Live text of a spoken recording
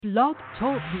Blog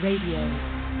Talk Radio.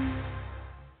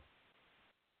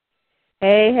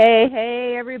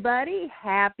 Hey, everybody.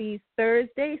 Happy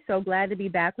Thursday. So glad to be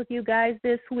back with you guys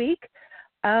this week.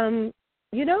 We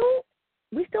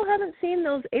still haven't seen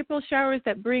those April showers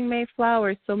that bring May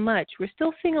flowers so much. We're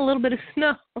still seeing a little bit of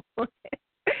snow.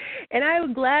 And I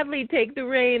would gladly take the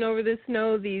rain over the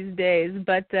snow these days.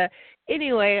 But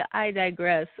anyway, I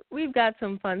digress. We've got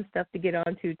some fun stuff to get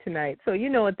onto tonight. So you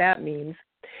know what that means.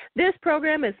 This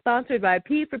program is sponsored by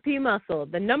P4P Muscle,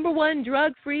 the #1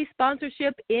 drug-free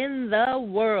sponsorship in the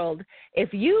world.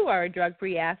 If you are a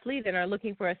drug-free athlete and are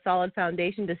looking for a solid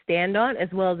foundation to stand on, as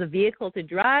well as a vehicle to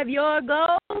drive your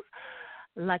goals,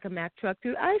 like a Mack truck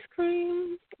through ice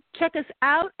cream, check us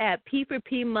out at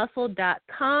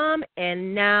p4pmuscle.com.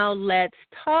 And now let's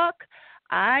talk.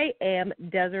 I am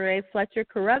Desiree Fletcher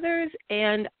Carruthers,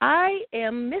 and I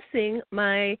am missing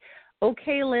my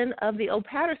O'Kaylin of the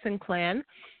O'Patterson clan.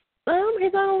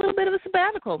 He's on a little bit of a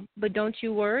sabbatical, but don't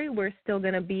you worry. We're still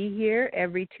going to be here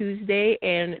every Tuesday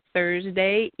and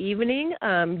Thursday evening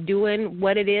doing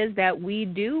what it is that we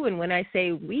do. And when I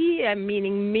say we, I'm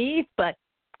meaning me, but,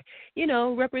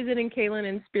 representing Kaylin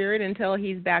in spirit until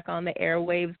he's back on the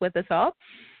airwaves with us all.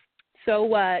 So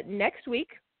next week,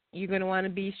 you're going to want to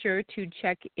be sure to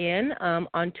check in.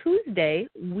 On Tuesday,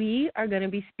 we are going to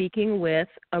be speaking with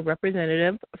a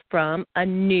representative from a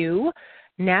new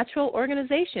natural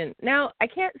organization. Now, I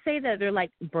can't say that they're like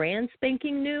brand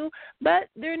spanking new, but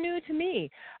they're new to me.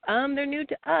 They're new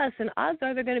to us, and odds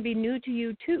are they're going to be new to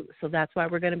you too. So that's why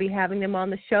we're going to be having them on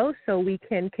the show so we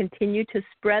can continue to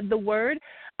spread the word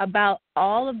about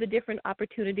all of the different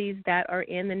opportunities that are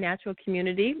in the natural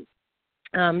community.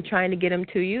 Trying to get them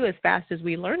to you as fast as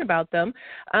we learn about them.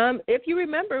 If you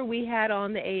remember, we had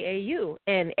on the AAU,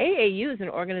 and AAU is an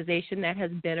organization that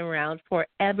has been around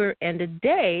forever and a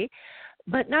day,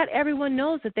 but not everyone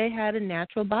knows that they had a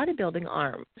natural bodybuilding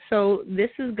arm. So this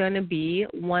is going to be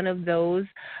one of those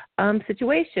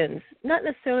situations, not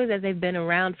necessarily that they've been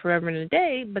around forever and a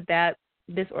day, but that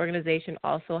this organization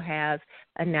also has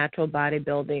a natural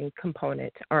bodybuilding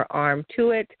component or arm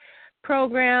to it.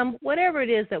 Program, whatever it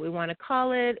is that we want to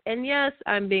call it. And yes,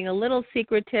 I'm being a little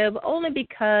secretive only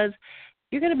because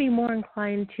you're going to be more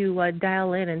inclined to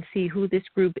dial in and see who this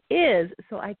group is.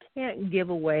 So I can't give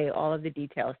away all of the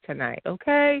details tonight,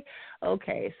 okay?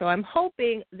 Okay, so I'm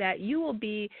hoping that you will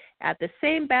be at the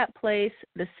same bat place,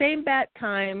 the same bat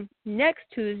time next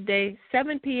Tuesday,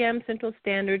 7 p.m. Central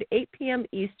Standard, 8 p.m.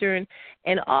 Eastern,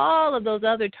 and all of those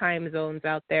other time zones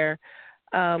out there.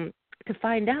 To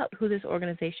find out who this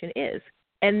organization is.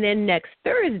 And then next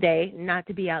Thursday, not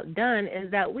to be outdone, is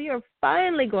that we are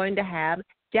finally going to have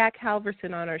Jack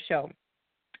Halverson on our show.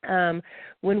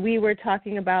 When we were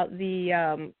talking about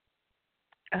the,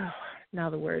 now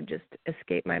the word just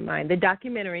escaped my mind, the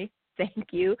documentary, thank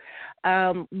you,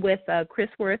 with Chris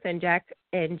Worth and Jack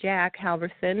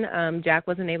Halverson. Jack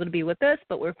wasn't able to be with us,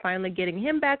 but we're finally getting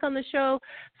him back on the show.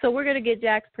 So we're going to get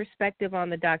Jack's perspective on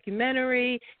the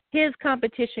documentary, his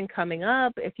competition coming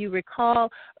up. If you recall,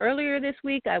 earlier this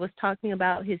week, I was talking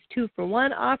about his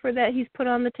 2-for-1 offer that he's put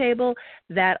on the table,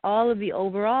 that all of the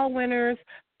overall winners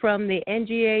from the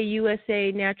NGA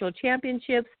USA Natural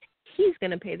Championships, he's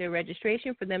going to pay their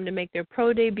registration for them to make their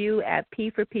pro debut at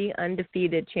P4P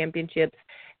Undefeated Championships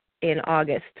in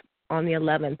August, on the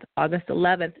 11th, August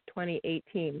 11th,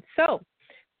 2018. So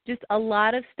just a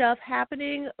lot of stuff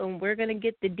happening, and we're going to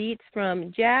get the deets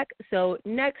from Jack. So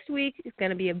next week is going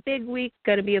to be a big week,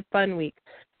 going to be a fun week.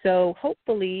 So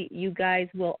hopefully you guys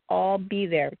will all be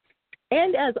there.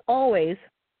 And as always,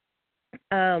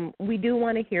 we do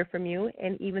want to hear from you,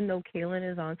 and even though Kaylin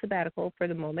is on sabbatical for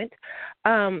the moment,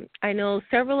 I know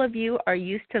several of you are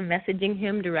used to messaging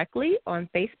him directly on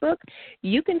Facebook.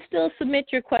 You can still submit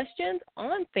your questions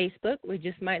on Facebook. We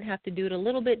just might have to do it a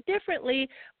little bit differently.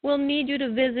 We'll need you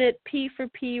to visit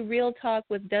P4P Real Talk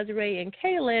with Desiree and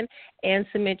Kaylin and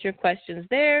submit your questions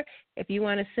there. If you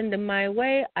want to send them my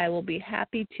way, I will be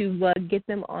happy to get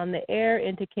them on the air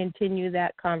and to continue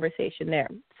that conversation there.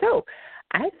 So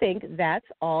I think that's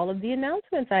all of the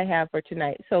announcements I have for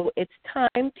tonight. So it's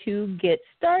time to get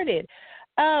started.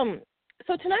 So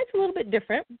tonight's a little bit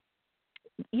different.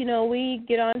 We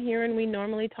get on here and we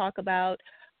normally talk about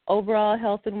overall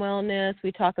health and wellness.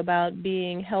 We talk about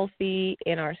being healthy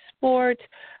in our sport.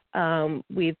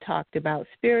 We've talked about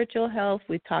spiritual health.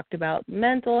 We've talked about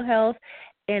mental health.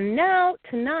 And now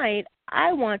tonight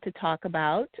I want to talk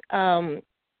about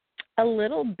a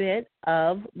little bit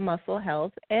of muscle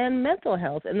health and mental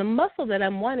health. And the muscle that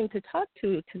I'm wanting to talk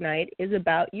to tonight is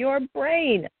about your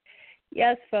brain.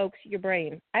 Yes, folks, your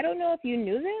brain. I don't know if you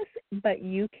knew this, but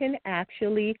you can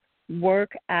actually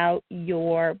work out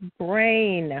your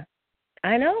brain.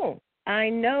 I know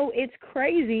it's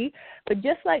crazy, but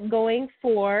just like going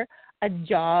for a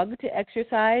jog to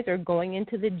exercise or going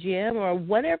into the gym or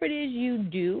whatever it is you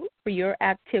do for your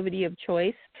activity of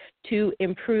choice to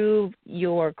improve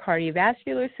your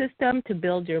cardiovascular system, to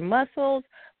build your muscles,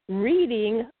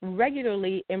 reading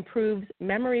regularly improves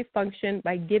memory function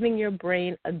by giving your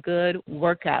brain a good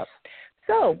workout.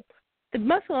 So the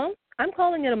muscle, I'm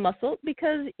calling it a muscle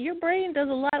because your brain does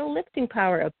a lot of lifting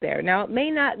power up there. Now, it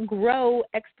may not grow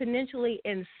exponentially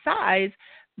in size,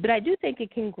 but I do think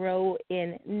it can grow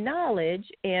in knowledge,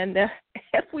 and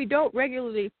if we don't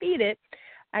regularly feed it,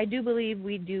 I do believe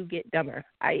we do get dumber.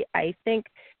 I think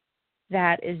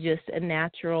that is just a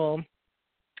natural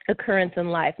occurrence in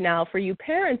life. Now, for you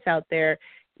parents out there,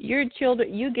 your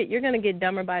children, you're going to get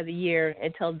dumber by the year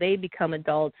until they become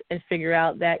adults and figure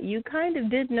out that you kind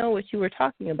of did know what you were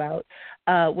talking about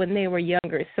when they were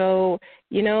younger. So,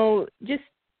 just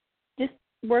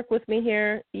work with me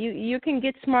here. You can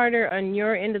get smarter on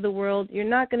your end of the world. You're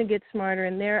not going to get smarter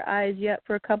in their eyes yet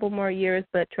for a couple more years,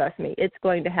 but trust me, it's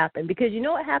going to happen. Because you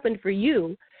know what happened for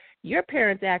you? Your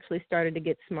parents actually started to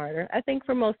get smarter. I think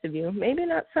for most of you, maybe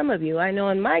not some of you. I know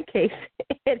in my case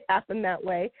it happened that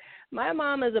way. My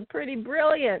mom is a pretty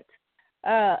brilliant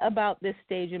about this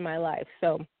stage in my life.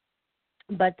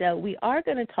 But we are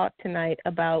going to talk tonight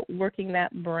about working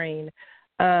that brain.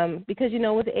 Because,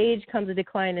 with age comes a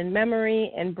decline in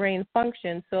memory and brain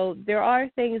function. So there are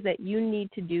things that you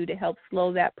need to do to help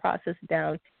slow that process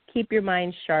down, keep your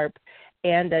mind sharp.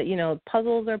 And,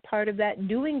 puzzles are part of that.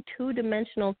 Doing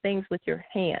two-dimensional things with your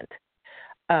hand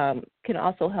can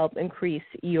also help increase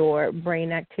your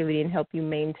brain activity and help you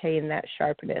maintain that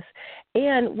sharpness.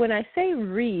 And when I say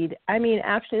read, I mean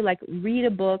actually like read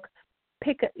a book,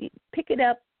 pick it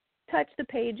up, touch the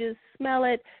pages, smell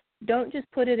it. Don't just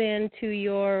put it into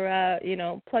your,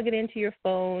 plug it into your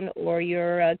phone or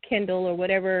your Kindle or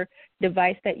whatever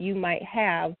device that you might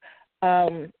have.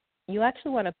 You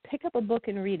actually want to pick up a book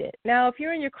and read it. Now, if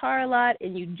you're in your car a lot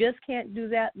and you just can't do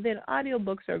that, then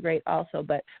audiobooks are great also.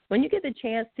 But when you get the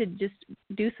chance to just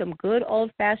do some good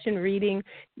old-fashioned reading,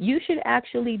 you should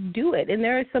actually do it. And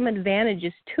there are some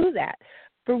advantages to that.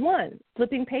 For one,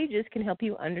 flipping pages can help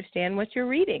you understand what you're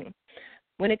reading.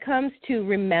 When it comes to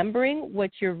remembering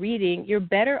what you're reading, you're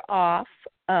better off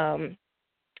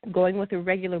going with a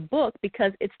regular book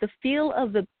because it's the feel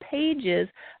of the pages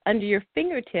under your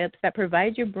fingertips that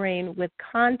provides your brain with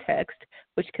context,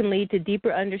 which can lead to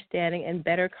deeper understanding and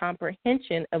better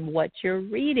comprehension of what you're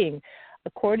reading,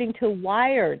 according to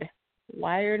Wired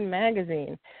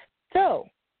magazine. So,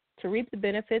 to reap the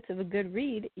benefits of a good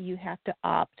read, you have to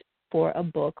opt for a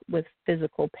book with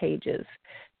physical pages.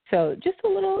 So just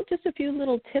a few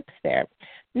little tips there.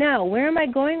 Now, where am I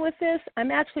going with this? I'm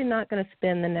actually not going to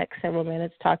spend the next several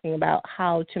minutes talking about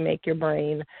how to make your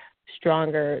brain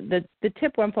stronger. The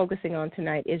tip I'm focusing on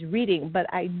tonight is reading, but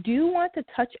I do want to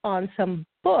touch on some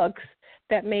books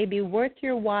that may be worth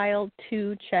your while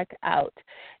to check out.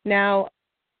 Now,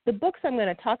 the books I'm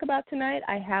going to talk about tonight,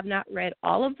 I have not read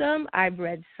all of them. I've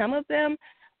read some of them,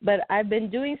 but I've been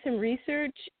doing some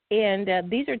research, and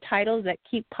these are titles that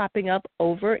keep popping up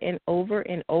over and over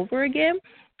and over again,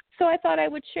 so I thought I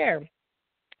would share.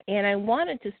 And I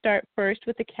wanted to start first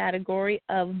with the category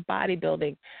of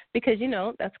bodybuilding because,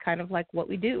 that's kind of like what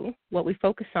we do, what we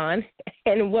focus on,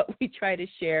 and what we try to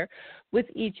share with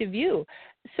each of you.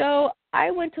 So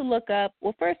I went to look up,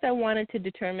 first I wanted to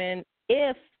determine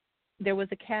if there was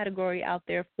a category out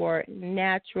there for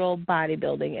natural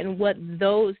bodybuilding and what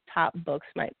those top books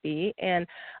might be. And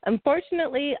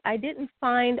unfortunately, I didn't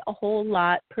find a whole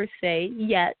lot per se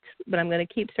yet, but I'm going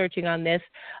to keep searching on this,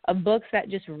 of books that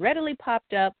just readily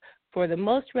popped up for the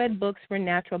most read books for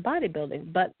natural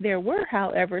bodybuilding. But there were,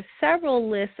 however, several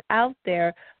lists out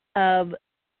there of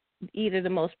either the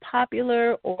most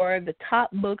popular or the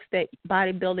top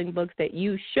bodybuilding books that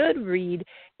you should read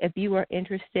if you are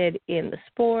interested in the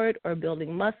sport or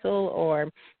building muscle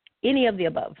or any of the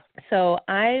above. So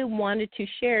I wanted to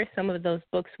share some of those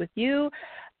books with you.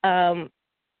 When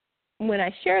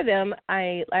I share them,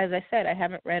 as I said, I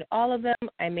haven't read all of them.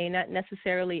 I may not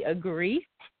necessarily agree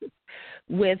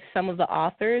with some of the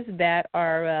authors that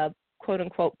are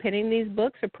quote-unquote penning these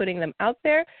books or putting them out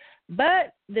there.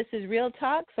 But this is real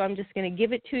talk, so I'm just going to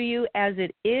give it to you as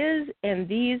it is, and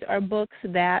these are books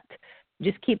that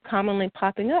just keep commonly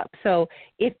popping up. So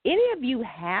if any of you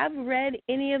have read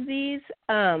any of these,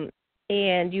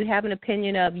 and you have an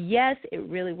opinion of, yes, it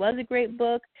really was a great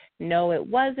book, no, it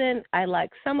wasn't, I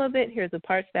liked some of it, here's the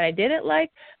parts that I didn't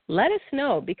like, let us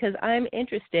know, because I'm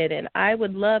interested and I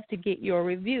would love to get your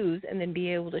reviews and then be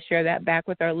able to share that back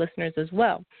with our listeners as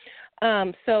well.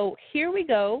 So here we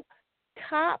go.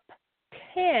 Top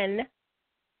 10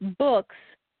 books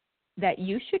that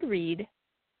you should read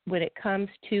when it comes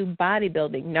to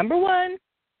bodybuilding. Number one,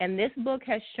 and this book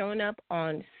has shown up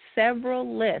on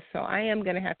several lists, so I am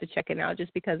going to have to check it out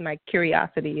just because my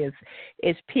curiosity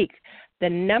is piqued. The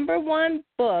number one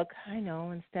book, I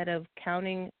know instead of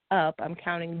counting up, I'm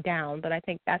counting down, but I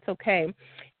think that's okay,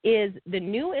 is The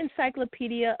New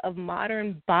Encyclopedia of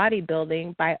Modern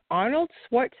Bodybuilding by Arnold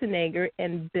Schwarzenegger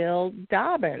and Bill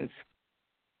Dobbins.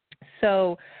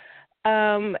 So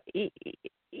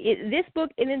this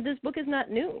book is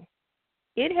not new.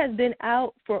 It has been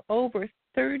out for over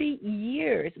 30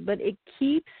 years, but it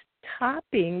keeps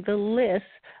topping the list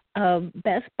of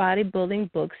best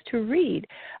bodybuilding books to read.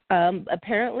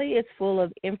 Apparently, it's full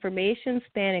of information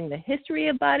spanning the history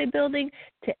of bodybuilding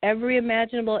to every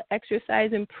imaginable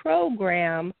exercise and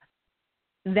program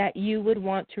that you would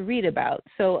want to read about.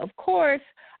 So, of course,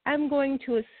 I'm going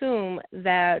to assume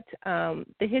that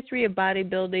the history of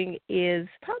bodybuilding is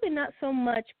probably not so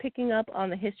much picking up on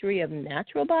the history of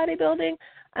natural bodybuilding.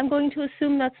 I'm going to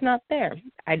assume that's not there.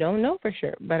 I don't know for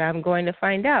sure, but I'm going to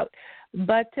find out.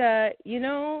 But,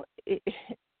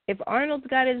 if Arnold's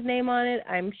got his name on it,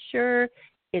 I'm sure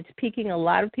it's piquing a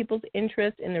lot of people's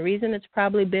interest, and the reason it's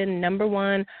probably been number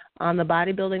one on the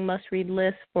bodybuilding must-read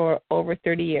list for over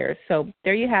 30 years. So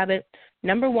there you have it.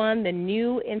 Number one, The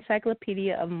New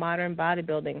Encyclopedia of Modern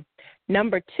Bodybuilding.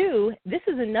 Number two, this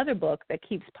is another book that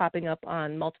keeps popping up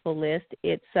on multiple lists.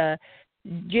 It's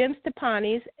Jim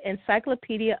Stoppani's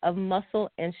Encyclopedia of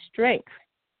Muscle and Strength.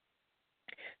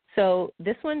 So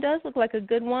this one does look like a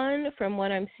good one. From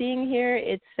what I'm seeing here,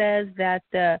 it says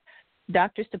that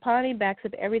Dr. Stoppani backs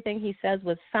up everything he says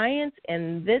with science,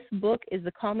 and this book is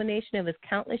the culmination of his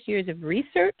countless years of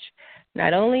research.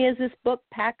 Not only is this book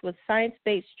packed with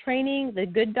science-based training, the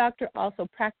good doctor also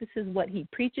practices what he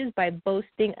preaches by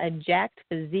boasting a jacked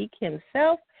physique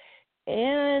himself.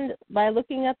 And by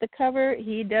looking at the cover,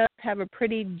 he does have a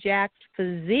pretty jacked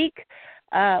physique.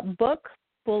 Book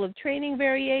full of training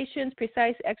variations,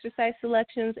 precise exercise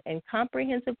selections, and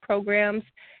comprehensive programs.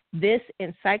 This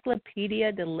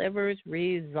encyclopedia delivers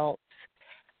results.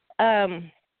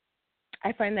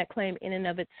 I find that claim in and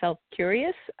of itself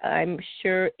curious. I'm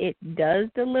sure it does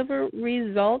deliver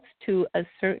results to a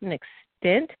certain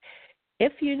extent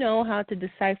if you know how to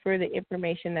decipher the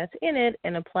information that's in it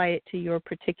and apply it to your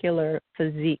particular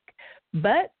physique.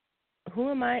 But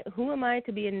who am I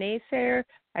to be a naysayer?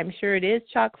 I'm sure it is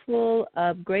chock full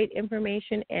of great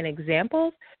information and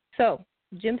examples. So,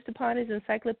 Jim Stoppani's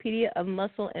Encyclopedia of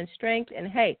Muscle and Strength, and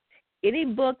hey, any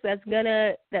book that's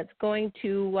going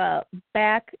to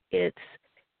back its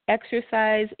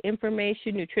exercise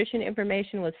information, nutrition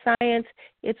information with science,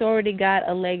 it's already got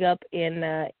a leg up in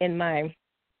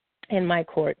my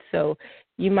court. So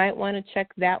you might want to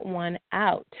check that one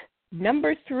out.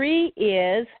 Number 3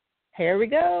 is, here we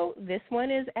go. This one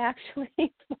is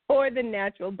actually for the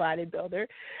natural bodybuilder.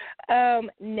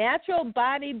 Natural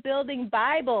Bodybuilding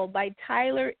Bible by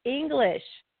Tyler English.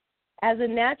 As a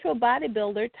natural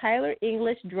bodybuilder, Tyler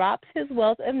English drops his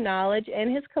wealth of knowledge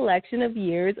and his collection of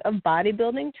years of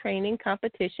bodybuilding training,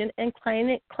 competition, and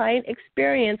client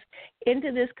experience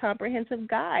into this comprehensive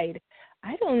guide.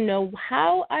 I don't know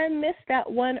how I missed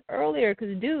that one earlier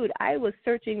because, dude, I was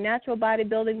searching natural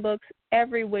bodybuilding books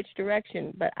every which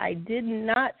direction, but I did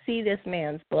not see this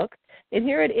man's book. And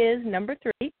here it is, number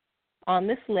 3 on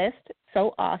this list.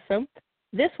 So awesome.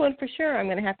 This one for sure I'm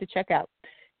going to have to check out.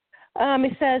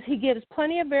 It says he gives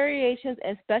plenty of variations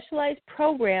and specialized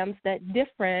programs that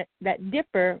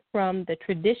differ from the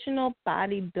traditional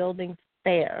bodybuilding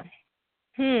fare.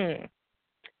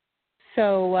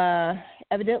 So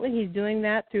evidently he's doing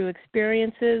that through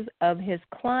experiences of his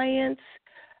clients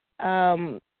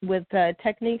with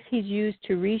techniques he's used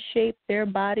to reshape their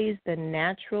bodies the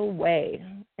natural way.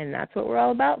 And that's what we're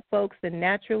all about, folks, the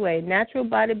natural way. Natural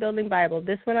Bodybuilding Bible.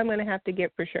 This one I'm going to have to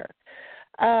get for sure.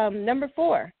 Number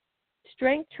 4,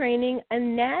 Strength Training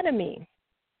Anatomy.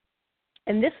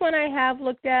 And this one I have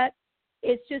looked at.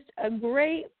 It's just a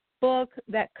great book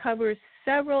that covers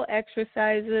several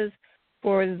exercises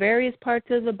for various parts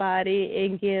of the body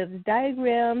and gives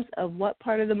diagrams of what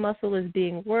part of the muscle is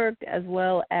being worked, as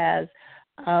well as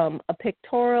a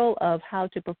pictorial of how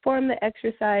to perform the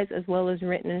exercise, as well as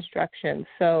written instructions.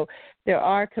 So there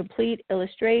are complete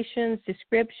illustrations,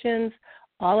 descriptions,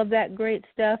 all of that great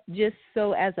stuff, just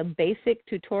so as a basic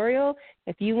tutorial.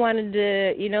 If you wanted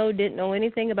to, didn't know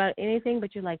anything about anything,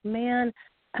 but you're like, man,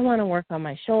 I want to work on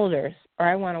my shoulders or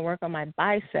I want to work on my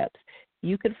biceps,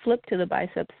 you could flip to the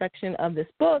biceps section of this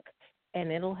book,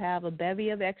 and it'll have a bevy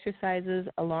of exercises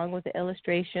along with the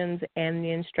illustrations and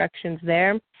the instructions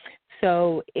there.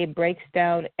 So it breaks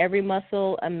down every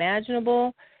muscle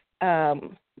imaginable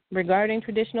regarding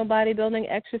traditional bodybuilding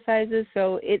exercises.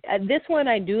 So this one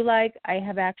I do like. I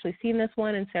have actually seen this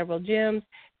one in several gyms.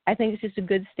 I think it's just a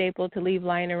good staple to leave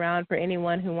lying around for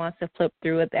anyone who wants to flip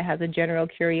through it that has a general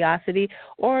curiosity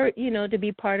or, to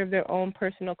be part of their own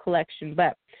personal collection.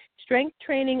 But Strength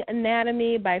Training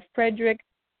Anatomy by Frederick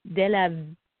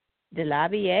Delavier.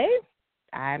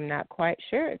 I'm not quite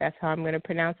sure. That's how I'm going to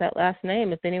pronounce that last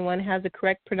name. If anyone has a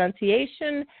correct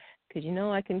pronunciation, because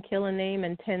I can kill a name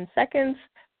in 10 seconds,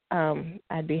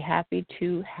 I'd be happy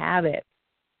to have it.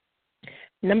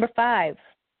 Number 5,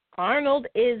 Arnold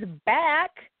is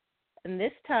back, and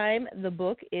this time the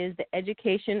book is The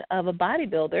Education of a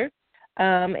Bodybuilder,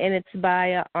 and it's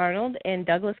by Arnold and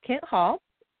Douglas Kent Hall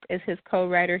is his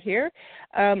co-writer here.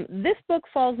 This book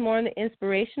falls more in the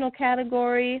inspirational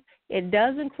category. It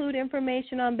does include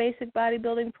information on basic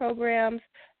bodybuilding programs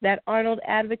that Arnold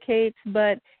advocates,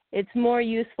 but it's more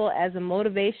useful as a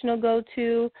motivational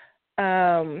go-to.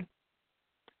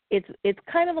 It's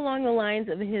kind of along the lines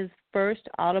of his first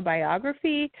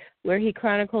autobiography, where he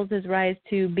chronicles his rise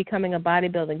to becoming a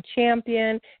bodybuilding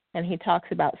champion, and he talks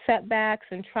about setbacks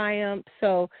and triumphs.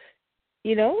 So,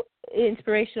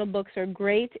 inspirational books are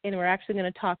great, and we're actually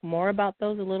going to talk more about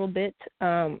those a little bit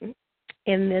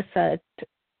in this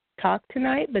talk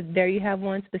tonight. But there you have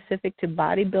one specific to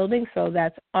bodybuilding. So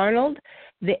that's Arnold,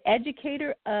 The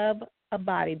Educator of a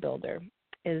Bodybuilder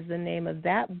is the name of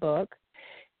that book.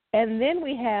 And then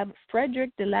we have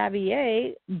Frederick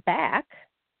Delavier back,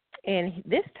 and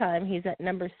this time he's at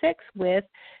number 6 with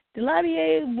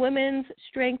Delavier Women's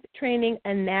Strength Training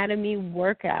Anatomy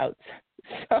Workouts.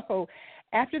 So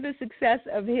after the success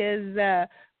of his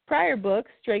prior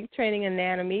books, Strength Training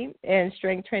Anatomy and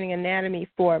Strength Training Anatomy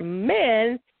for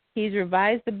Men, he's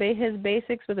revised his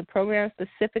basics with a program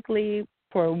specifically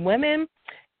for women.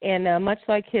 And much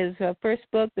like his first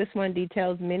book, this one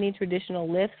details many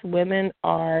traditional lifts women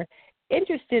are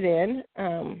interested in.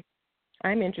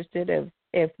 I'm interested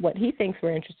if what he thinks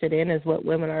we're interested in is what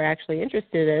women are actually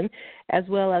interested in, as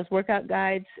well as workout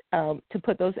guides to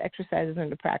put those exercises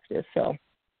into practice. So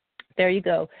there you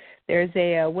go. There's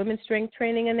a women's strength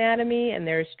training anatomy, and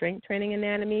there's strength training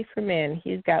anatomy for men.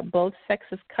 He's got both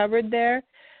sexes covered there.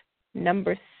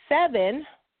 Number 7,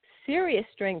 Serious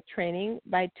Strength Training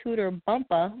by Tudor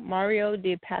Bumpa, Mario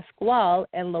De Pasquale,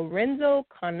 and Lorenzo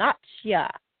Carnaccia.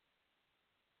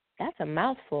 That's a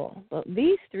mouthful. But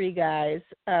these 3 guys,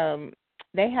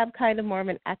 they have kind of more of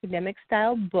an academic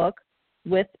style book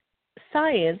with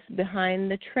science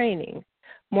behind the training.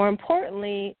 More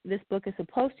importantly, this book is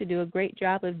supposed to do a great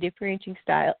job of differentiating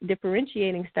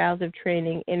styles of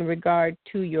training in regard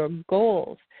to your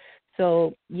goals.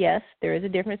 So, yes, there is a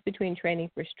difference between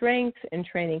training for strength and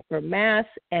training for mass,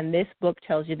 and this book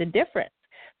tells you the difference.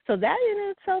 So that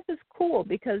in itself is cool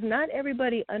because not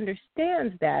everybody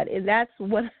understands that, and that's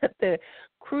one of the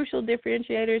crucial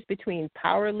differentiators between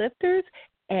power lifters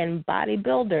and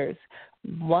bodybuilders.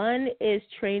 One is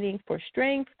training for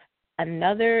strength,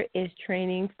 another is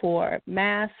training for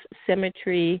mass,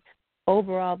 symmetry,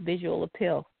 overall visual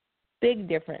appeal. Big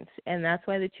difference, and that's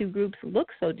why the 2 groups look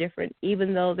so different,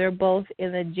 even though they're both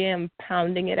in the gym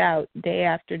pounding it out day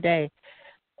after day.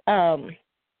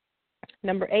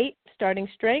 Number 8, Starting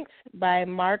Strength by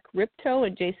Mark Ripto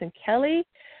and Jason Kelly.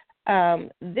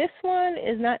 This one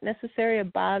is not necessarily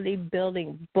a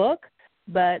bodybuilding book,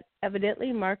 but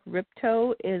evidently Mark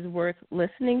Ripto is worth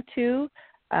listening to.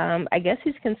 I guess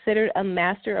he's considered a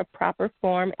master of proper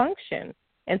form function.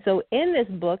 And so in this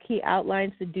book, he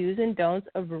outlines the do's and don'ts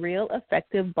of real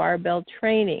effective barbell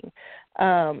training.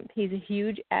 He's a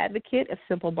huge advocate of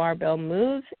simple barbell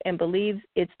moves and believes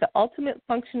it's the ultimate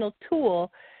functional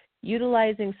tool,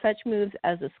 utilizing such moves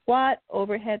as a squat,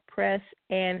 overhead press,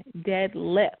 and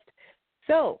deadlift.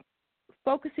 So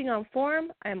focusing on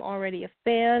form, I'm already a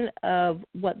fan of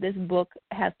what this book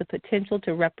has the potential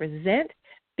to represent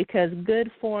because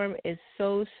good form is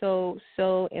so, so,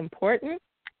 so important.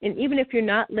 And even if you're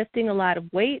not lifting a lot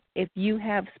of weight, if you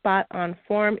have spot on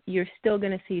form, you're still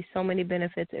going to see so many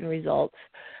benefits and results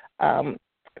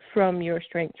from your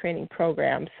strength training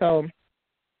program. So,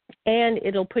 and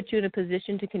it'll put you in a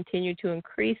position to continue to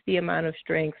increase the amount of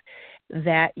strength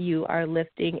that you are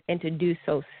lifting and to do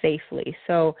so safely.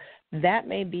 So that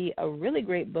may be a really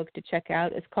great book to check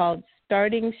out. It's called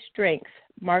Starting Strength.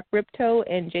 Mark Ripto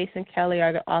and Jason Kelly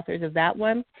are the authors of that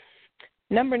one.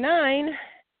 Number 9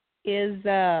 is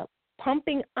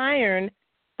Pumping Iron,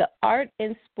 The Art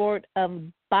and Sport of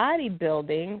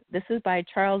Bodybuilding. This is by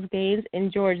Charles Gaines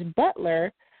and George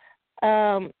Butler.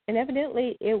 And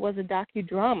evidently it was a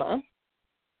docudrama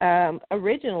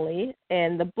originally,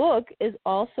 and the book is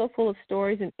also full of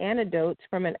stories and anecdotes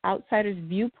from an outsider's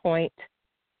viewpoint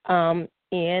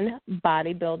in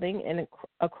bodybuilding and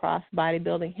across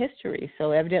bodybuilding history.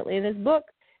 So evidently in this book,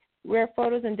 rare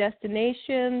photos and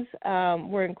destinations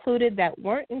were included that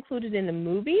weren't included in the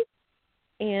movie,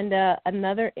 and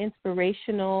another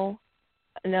inspirational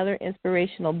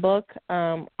book.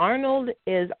 Arnold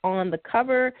is on the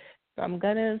cover, so I'm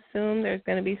going to assume there's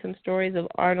going to be some stories of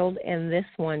Arnold in this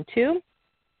one too.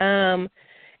 And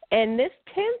this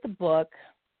 10th book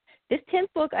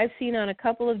I've seen on a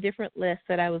couple of different lists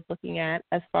that I was looking at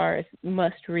as far as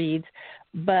must-reads,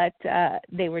 but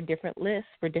they were different lists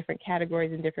for different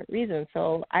categories and different reasons.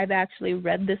 So I've actually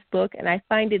read this book, and I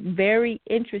find it very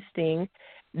interesting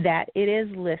that it is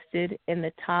listed in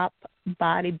the top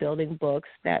bodybuilding books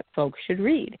that folks should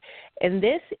read. And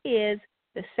this is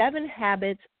The 7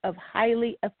 Habits of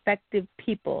Highly Effective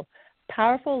People,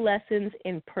 Powerful Lessons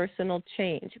in Personal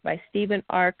Change by Stephen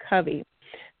R. Covey.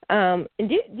 And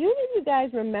do you guys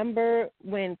remember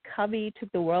when Covey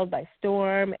took the world by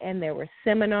storm and there were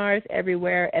seminars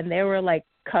everywhere, and there were like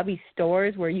Covey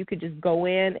stores where you could just go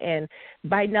in and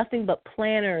buy nothing but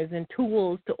planners and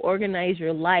tools to organize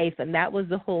your life, and that was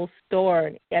the whole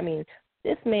store. I mean,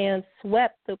 this man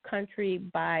swept the country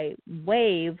by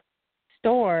wave,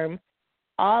 storm,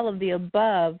 all of the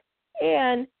above,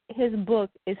 and his book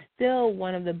is still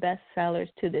one of the best sellers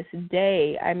to this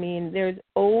day. I mean, there's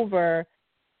over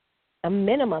a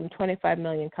minimum 25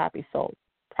 million copies sold,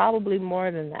 probably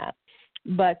more than that.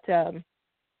 But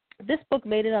this book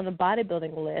made it on the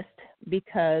bodybuilding list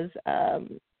because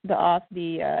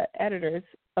the editors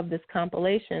of this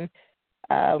compilation,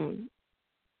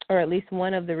 or at least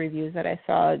one of the reviews that I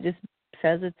saw, just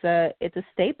says it's a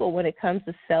staple when it comes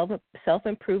to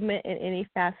self-improvement in any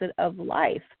facet of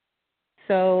life.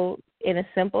 So in a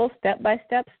simple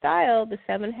step-by-step style, The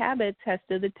 7 Habits has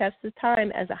stood the test of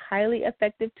time as a highly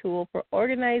effective tool for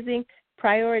organizing,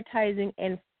 prioritizing,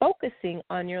 and focusing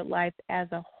on your life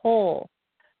as a whole.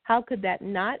 How could that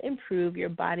not improve your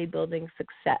bodybuilding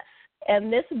success?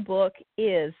 And this book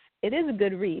is a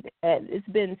good read. It's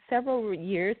been several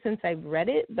years since I've read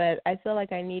it, but I feel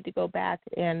like I need to go back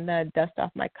and dust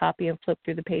off my copy and flip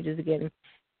through the pages again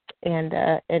and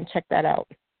check that out.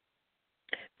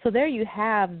 So there you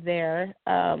have their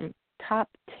top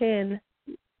 10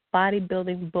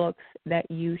 bodybuilding books that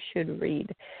you should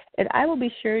read. And I will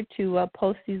be sure to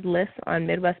post these lists on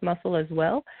Midwest Muscle as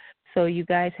well, so you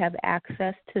guys have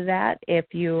access to that if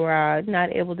you are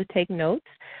not able to take notes.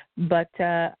 But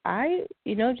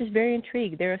just very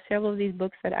intrigued. There are several of these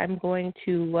books that I'm going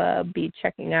to be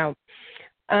checking out.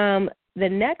 The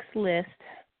next list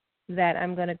that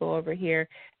I'm going to go over here,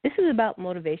 this is about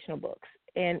motivational books.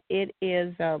 And it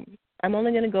is, I'm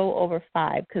only going to go over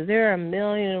 5 because there are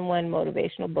 1,000,001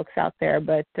 motivational books out there.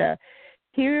 But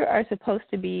here are supposed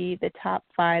to be the top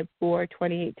 5 for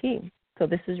 2018. So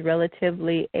this is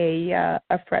relatively a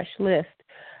fresh list.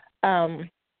 The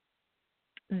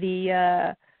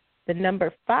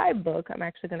number 5 book, I'm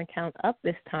actually going to count up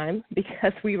this time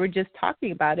because we were just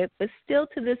talking about it, but still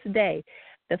to this day,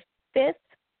 the 5th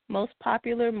most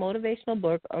popular motivational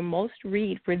book or most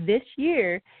read for this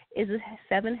year is The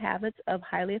 7 Habits of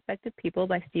Highly Effective People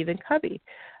by Stephen Covey.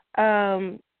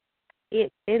 So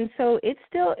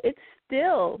it's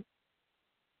still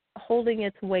holding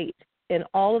its weight in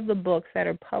all of the books that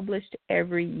are published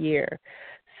every year.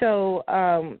 So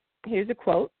here's a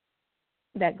quote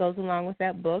that goes along with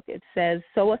that book. It says,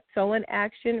 sow an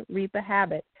action, reap a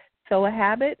habit. Sow a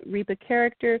habit, reap a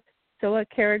character. Sow a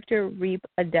character, reap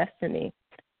a destiny.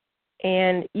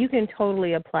 And you can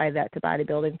totally apply that to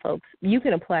bodybuilding, folks. You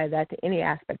can apply that to any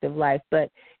aspect of life. But,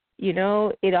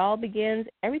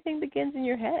 everything begins in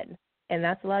your head. And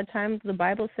that's a lot of times the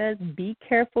Bible says, be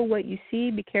careful what you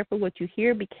see, be careful what you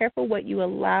hear, be careful what you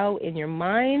allow in your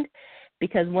mind,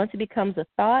 because once it becomes a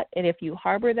thought, and if you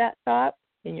harbor that thought,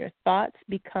 then your thoughts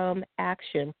become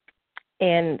action.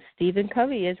 And Stephen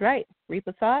Covey is right. Reap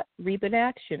a thought, reap an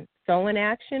action. Sow an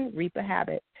action, reap a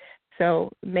habit.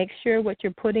 So make sure what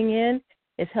you're putting in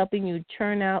is helping you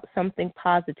churn out something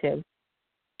positive.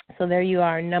 So there you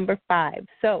are, number 5.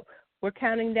 So we're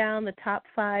counting down the top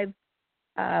 5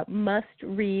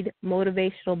 must-read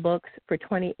motivational books for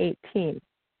 2018.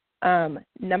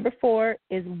 Number 4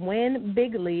 is Win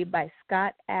Bigly by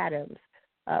Scott Adams,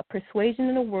 Persuasion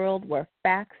in a World Where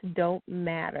Facts Don't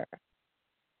Matter.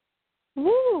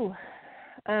 Woo!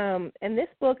 And this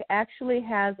book actually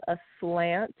has a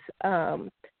slant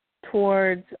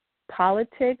towards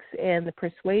politics and the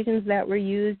persuasions that were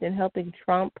used in helping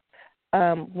Trump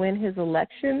win his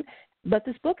election. But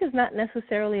this book is not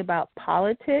necessarily about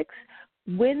politics.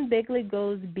 Win Bigly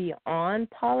goes beyond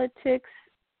politics,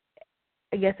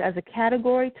 I guess, as a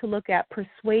category to look at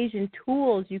persuasion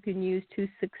tools you can use to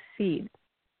succeed.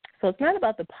 So it's not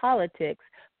about the politics,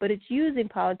 but it's using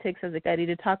politics as a guide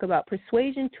to talk about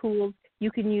persuasion tools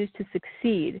you can use to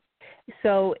succeed.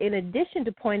 So in addition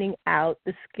to pointing out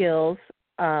the skills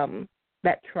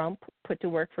that Trump put to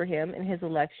work for him in his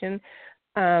election,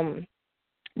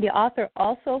 the author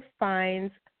also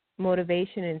finds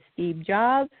motivation in Steve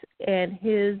Jobs and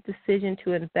his decision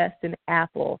to invest in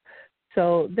Apple.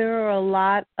 So there are a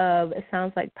lot of, it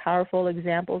sounds like, powerful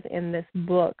examples in this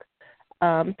book.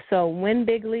 So Win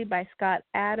Bigly by Scott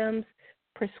Adams,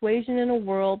 Persuasion in a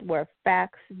World Where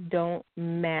Facts Don't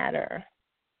Matter.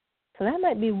 So that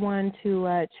might be one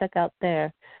to check out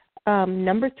there.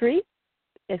 Number 3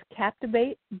 is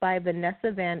Captivate by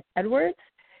Vanessa Van Edwards.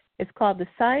 It's called The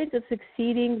Science of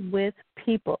Succeeding with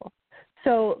People.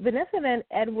 So Vanessa Van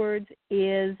Edwards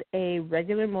is a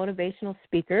regular motivational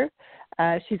speaker.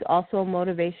 She's also a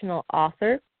motivational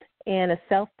author and a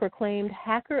self-proclaimed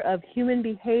hacker of human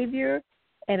behavior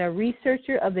and a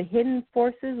researcher of the hidden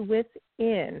forces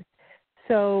within.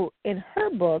 So in her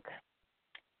book,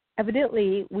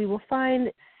 evidently, we will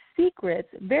find secrets,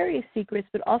 various secrets,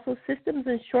 but also systems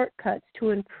and shortcuts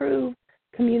to improve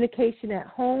communication at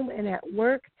home and at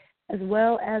work, as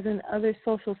well as in other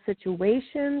social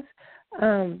situations.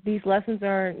 These lessons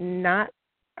are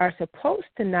supposed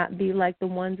to not be like the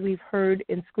ones we've heard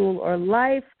in school or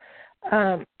life.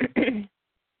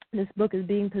 This book is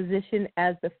being positioned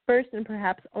as the first and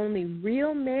perhaps only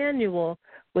real manual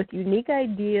with unique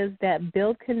ideas that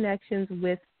build connections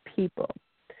with people.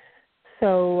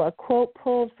 So a quote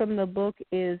pulled from the book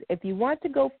is, "If you want to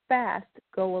go fast,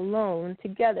 go alone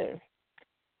together."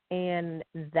 And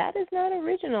that is not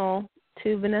original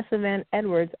to Vanessa Van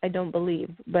Edwards, I don't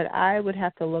believe, but I would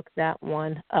have to look that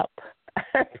one up.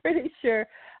 I'm pretty sure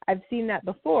I've seen that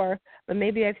before, but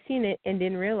maybe I've seen it and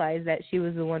didn't realize that she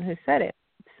was the one who said it.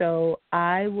 So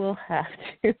I will have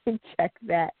to check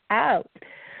that out.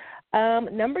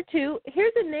 Number 2,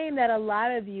 here's a name that a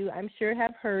lot of you, I'm sure,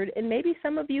 have heard, and maybe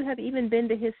some of you have even been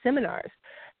to his seminars.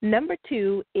 Number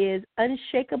 2 is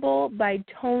Unshakable by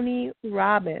Tony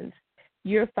Robbins,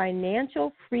 Your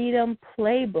Financial Freedom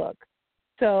Playbook.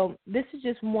 So this is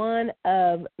just one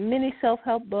of many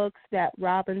self-help books that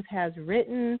Robbins has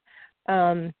written.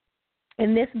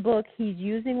 In this book, he's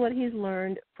using what he's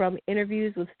learned from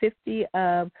interviews with 50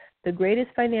 of the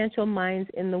greatest financial minds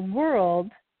in the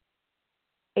world,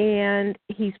 and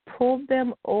he's pulled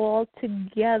them all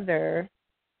together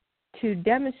to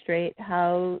demonstrate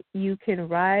how you can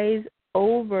rise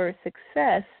over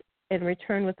success and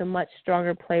return with a much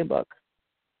stronger playbook.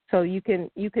 So you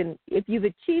can, if you've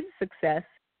achieved success,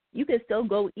 you can still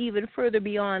go even further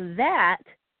beyond that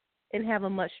and have a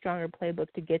much stronger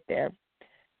playbook to get there.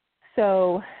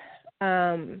 So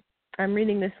I'm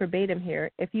reading this verbatim here.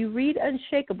 If you read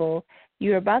Unshakable,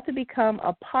 you're about to become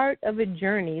a part of a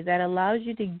journey that allows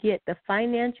you to get the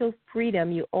financial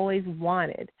freedom you always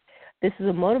wanted. This is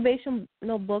a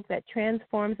motivational book that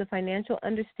transforms the financial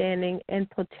understanding and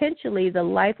potentially the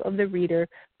life of the reader,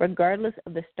 regardless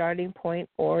of the starting point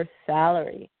or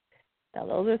salary. Now,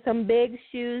 those are some big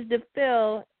shoes to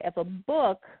fill if a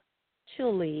book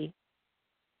actually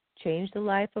changed the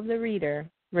life of the reader,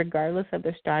 regardless of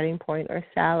their starting point or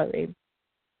salary.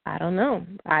 I don't know.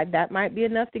 That might be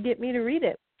enough to get me to read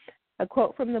it. A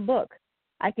quote from the book: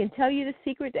 "I can tell you the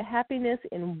secret to happiness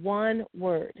in one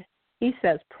word." He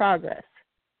says progress.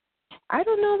 I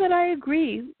don't know that I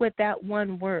agree with that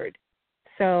one word.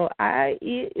 So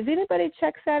if anybody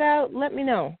checks that out, let me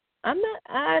know.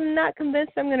 I'm not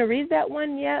convinced I'm going to read that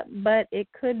one yet, but it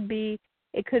could be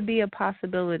a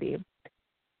possibility.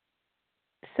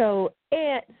 So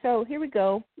here we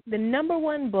go. The number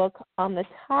 1 book on the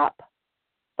top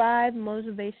 5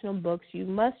 motivational books you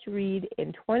must read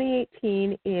in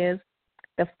 2018 is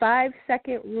The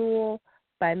 5-Second Rule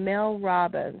by Mel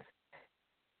Robbins.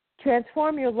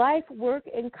 Transform your life, work,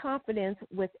 and confidence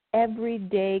with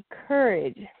everyday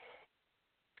courage.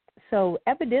 So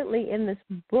evidently in this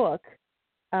book,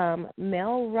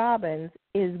 Mel Robbins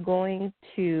is going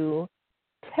to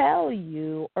tell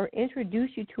you or introduce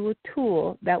you to a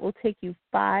tool that will take you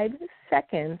 5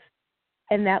 seconds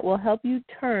and that will help you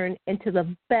turn into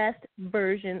the best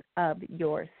version of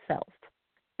yourself.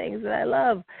 Things that I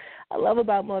love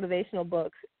about motivational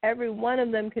books. Every one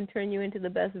of them can turn you into the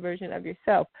best version of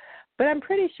yourself. But I'm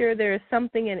pretty sure there is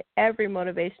something in every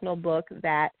motivational book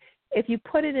that, if you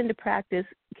put it into practice,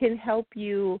 can help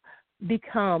you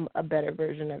become a better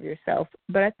version of yourself.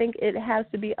 But I think it has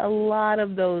to be a lot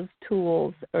of those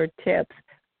tools or tips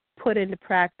put into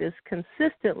practice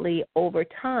consistently over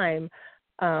time,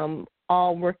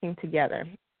 all working together.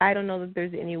 I don't know that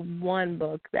there's any one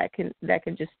book that can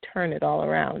just turn it all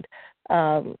around,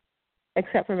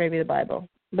 except for maybe the Bible.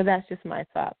 But that's just my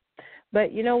thought.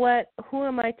 But you know what? Who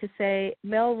am I to say?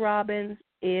 Mel Robbins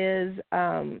is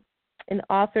an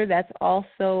author that's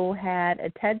also had a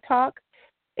TED Talk,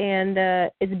 and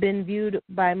it's been viewed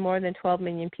by more than 12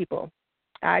 million people.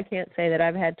 I can't say that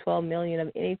I've had 12 million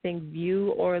of anything view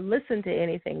or listen to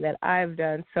anything that I've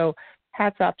done. So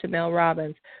hats off to Mel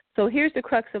Robbins. So here's the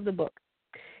crux of the book.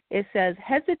 It says,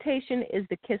 hesitation is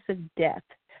the kiss of death.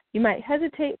 You might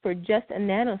hesitate for just a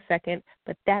nanosecond,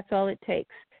 but that's all it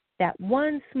takes. That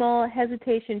one small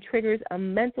hesitation triggers a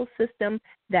mental system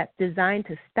that's designed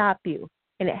to stop you.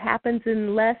 And it happens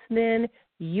in less than,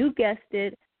 you guessed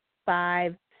it,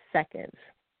 5 seconds.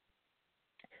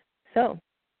 So,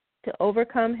 to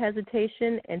overcome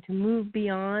hesitation and to move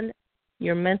beyond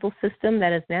your mental system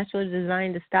that is naturally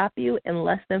designed to stop you in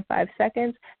less than 5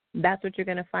 seconds, that's what you're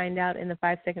going to find out in the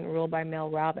 5-second rule by Mel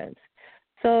Robbins.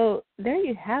 So there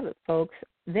you have it, folks.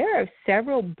 There are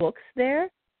several books there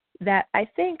that I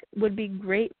think would be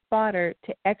great fodder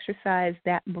to exercise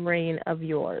that brain of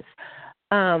yours.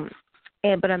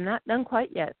 But I'm not done quite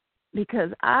yet, because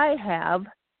I have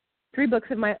 3 books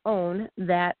of my own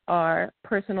that are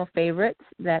personal favorites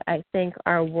that I think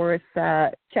are worth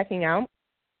checking out.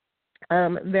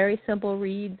 Very simple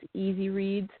reads, easy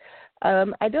reads.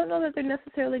 I don't know that they're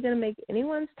necessarily going to make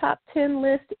anyone's top 10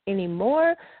 list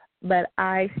anymore, but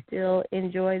I still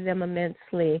enjoy them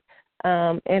immensely.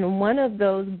 And one of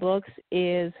those books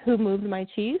is Who Moved My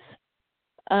Cheese?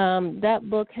 That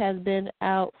book has been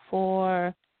out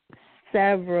for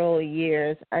several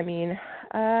years. I mean,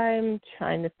 I'm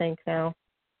trying to think now.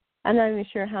 I'm not even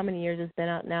sure how many years it's been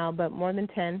out now, but more than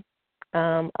 10,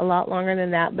 a lot longer than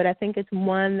that. But I think it's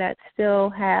one that still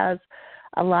has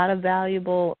a lot of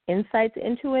valuable insights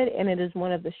into it, and it is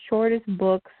one of the shortest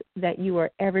books that you are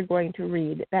ever going to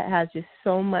read that has just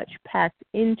so much packed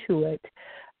into it,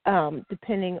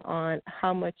 depending on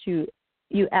how much you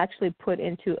actually put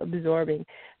into absorbing.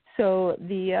 So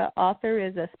the author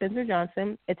is Spencer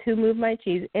Johnson. It's Who Moved My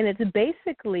Cheese, and it's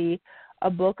basically a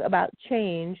book about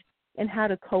change and how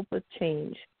to cope with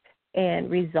change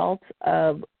and results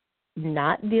of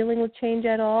not dealing with change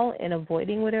at all and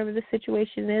avoiding whatever the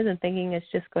situation is and thinking it's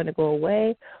just going to go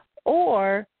away,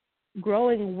 or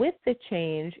growing with the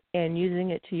change and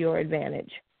using it to your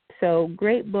advantage. So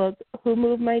great book, Who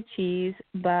Moved My Cheese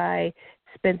by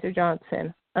Spencer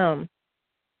Johnson.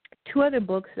 2 other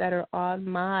books that are on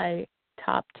my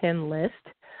top 10 list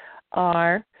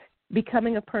are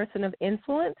Becoming a Person of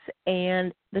Influence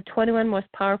and The 21 Most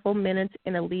Powerful Minutes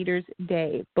in a Leader's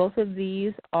Day. Both of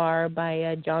these are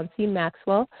by John C.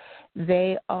 Maxwell.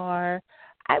 They are,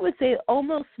 I would say,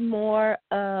 almost more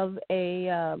of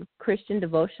a Christian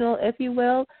devotional, if you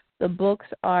will. The books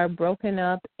are broken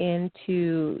up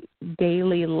into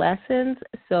daily lessons,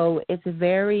 so it's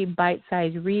very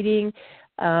bite-sized reading.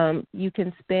 You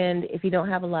can spend, if you don't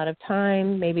have a lot of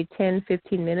time, maybe 10,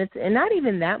 15 minutes, and not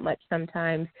even that much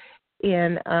sometimes,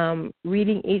 in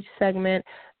reading each segment.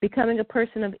 Becoming a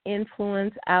Person of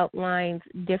Influence outlines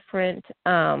different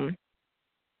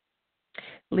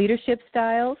leadership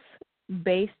styles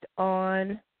based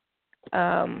on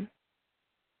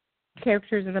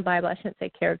characters in the Bible. I shouldn't say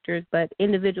characters, but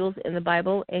individuals in the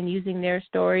Bible, and using their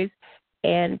stories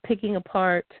and picking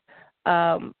apart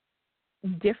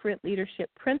different leadership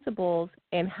principles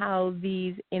and how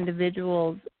these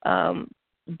individuals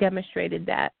demonstrated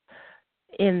that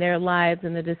in their lives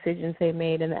and the decisions they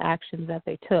made and the actions that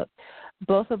they took.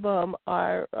 Both of them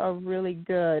are really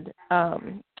good.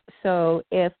 So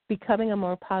if becoming a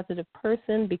more positive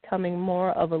person, becoming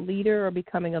more of a leader, or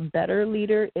becoming a better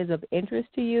leader is of interest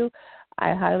to you,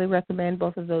 I highly recommend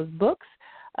both of those books,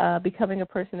 Becoming a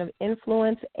Person of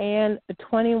Influence and The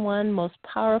 21 Most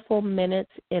Powerful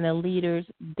Minutes in a Leader's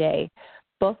Day.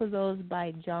 Both of those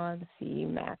by John C.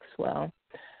 Maxwell.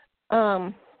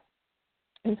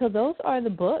 And so those are the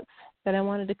books that I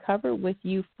wanted to cover with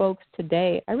you folks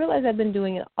today. I realize I've been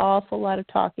doing an awful lot of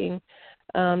talking.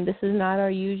 This is not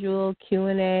our usual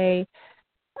Q&A.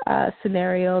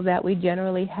 scenario that we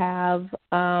generally have,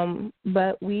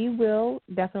 but we will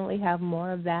definitely have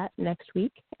more of that next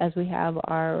week as we have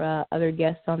our other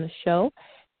guests on the show.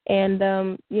 And,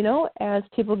 as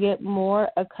people get more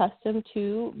accustomed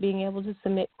to being able to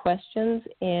submit questions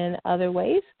in other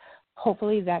ways,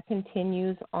 hopefully that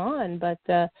continues on. But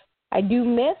I do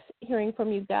miss hearing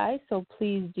from you guys, so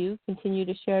please do continue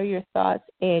to share your thoughts,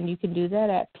 and you can do that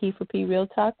at P4P Real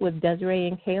Talk with Desiree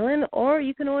and Kaylin, or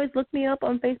you can always look me up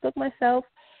on Facebook myself,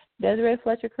 Desiree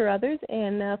Fletcher Carruthers,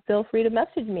 and feel free to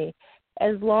message me.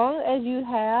 As long as you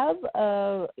have,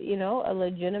 a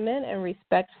legitimate and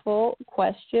respectful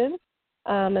question,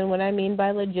 and what I mean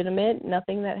by legitimate,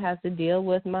 nothing that has to deal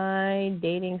with my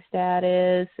dating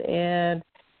status and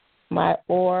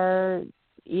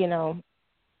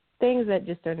things that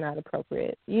just are not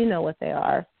appropriate. You know what they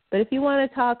are. But if you want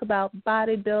to talk about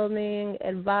bodybuilding,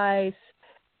 advice,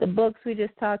 the books we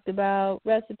just talked about,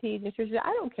 recipes, nutrition,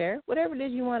 I don't care. Whatever it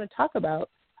is you want to talk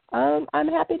about, I'm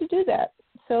happy to do that.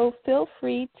 So feel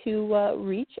free to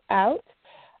reach out.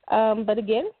 But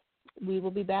again, we will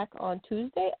be back on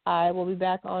Tuesday. I will be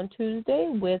back on Tuesday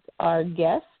with our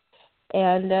guests.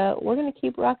 And we're going to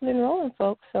keep rocking and rolling,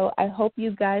 folks. So I hope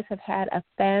you guys have had a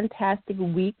fantastic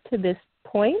week to this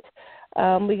point.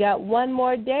 We got one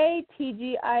more day,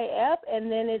 TGIF,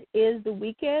 and then it is the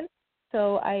weekend.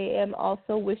 So I am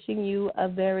also wishing you a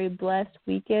very blessed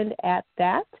weekend at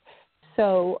that.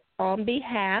 So on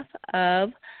behalf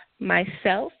of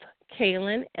myself,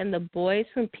 Kaylin, and the boys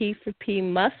from P4P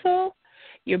Muscle,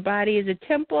 your body is a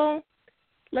temple.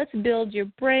 Let's build your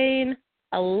brain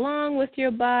along with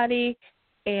your body,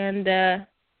 and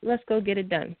let's go get it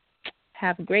done.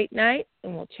 Have a great night,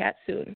 and we'll chat soon.